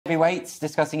heavyweights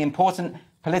discussing important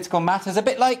political matters, a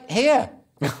bit like here.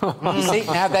 You see,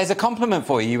 now there's a compliment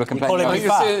for you. You were complaining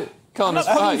about fat. Calling us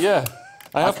fat, yeah.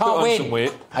 I can't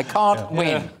win. I can't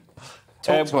win.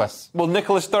 Talk to us. Well,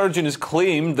 Nicola Sturgeon has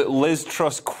claimed that Liz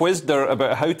Truss quizzed her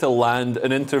about how to land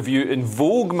an interview in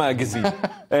Vogue magazine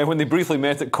when they briefly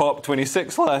met at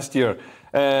COP26 last year.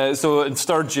 And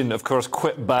Sturgeon, of course,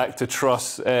 quipped back to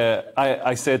Truss.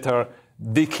 I said to her,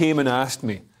 they came and asked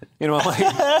me. You know,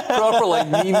 like proper like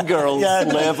Mean Girls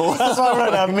level. That's why I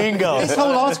wrote down Mean Girls. This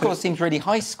whole article seems really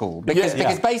high school because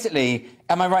basically,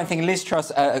 am I right in thinking Liz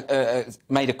Truss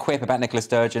made a quip about Nicola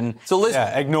Sturgeon? So Liz,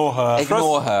 ignore her.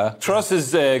 Ignore her. Truss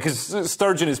is because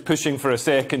Sturgeon is pushing for a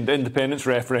second independence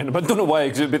referendum. I don't know why,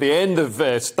 because it would be the end of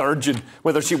Sturgeon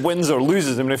whether she wins or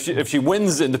loses. I mean, if she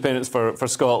wins independence for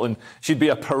Scotland, she'd be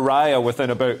a pariah within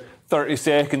about 30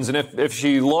 seconds, and if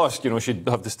she lost, you know, she'd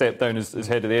have to step down as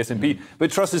head of the SNP.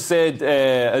 But Truss has said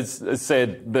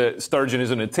that Sturgeon is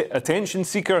an attention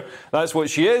seeker. That's what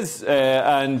she is,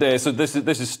 so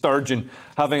this is Sturgeon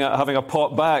having a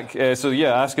pop back.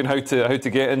 Asking how to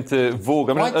get into Vogue.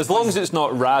 I mean, as long as it's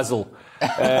not Razzle.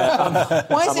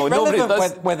 Why is it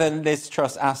relevant whether Liz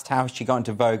Truss asked how she got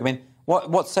into Vogue? I mean,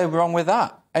 what's so wrong with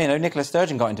that? You know, Nicola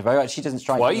Sturgeon got into Vogue. She doesn't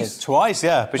strike me as... Twice,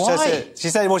 yeah. But why? She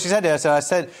said,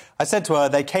 I said to her,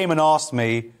 they came and asked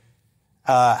me,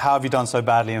 how have you done so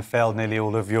badly and failed nearly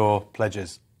all of your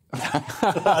pledges?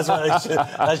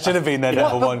 That should have been their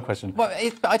number one question. Well,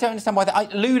 I don't understand why...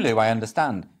 Lulu, I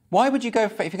understand. Why would you go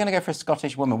for... If you're going to go for a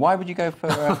Scottish woman, why would you go for...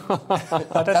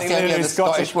 I don't think Lulu's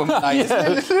Scottish woman. We do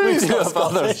have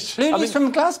others. Lulu's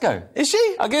from Glasgow. Is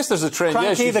she? I guess there's a trend.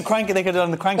 Cranky, the Cranky, they could have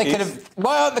done the Crankies.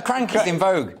 Why aren't the Crankies in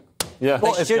Vogue? Yeah.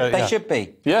 They should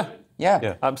be.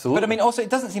 Yeah, absolutely. But I mean, also, it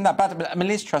doesn't seem that bad. I mean,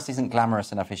 Liz Truss isn't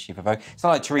glamorous enough, is she, for Vogue? It's not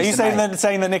like Theresa May. Are you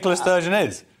saying that Nicola Sturgeon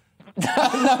is? No,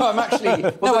 I'm actually...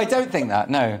 No, I don't think that,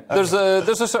 no. There's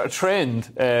a sort of trend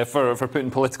for putting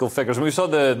political figures. And we saw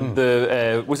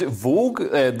was it Vogue?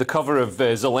 The cover of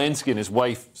Zelensky and his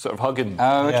wife sort of hugging.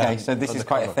 Oh, OK, so this is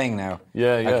quite a thing now.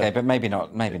 Yeah. OK, but maybe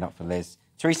not for Liz.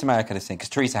 Theresa May I could have seen, because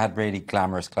Theresa had really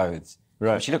glamorous clothes.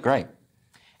 Right. But she looked great.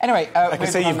 Anyway... I can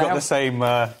see you've got the same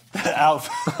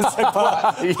outfit.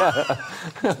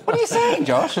 What are you saying,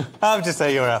 Josh? I'm just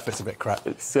saying your outfit's a bit crap.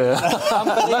 It's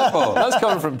unbelievable. That's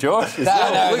coming from Josh.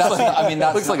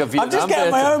 Looks like a Vietnam I'm just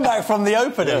getting my own back from the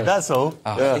opening, that's all.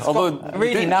 It's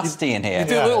really nasty in here. You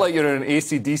do look like you're in an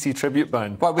AC/DC tribute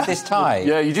band. What, with this tie?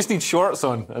 Yeah, you just need shorts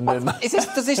on. And then...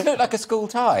 Does this look like a school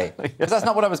tie? Because that's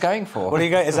not what I was going for. What do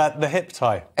you go? Is that the hip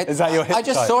tie? Is that your hip tie? I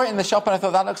just saw it in the shop and I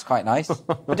thought that looks quite nice.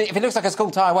 But if it looks like a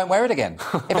school tie, I won't wear it again.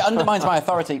 If it undermines my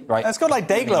authority, right. It's got like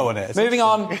day glow on it. Moving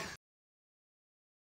on.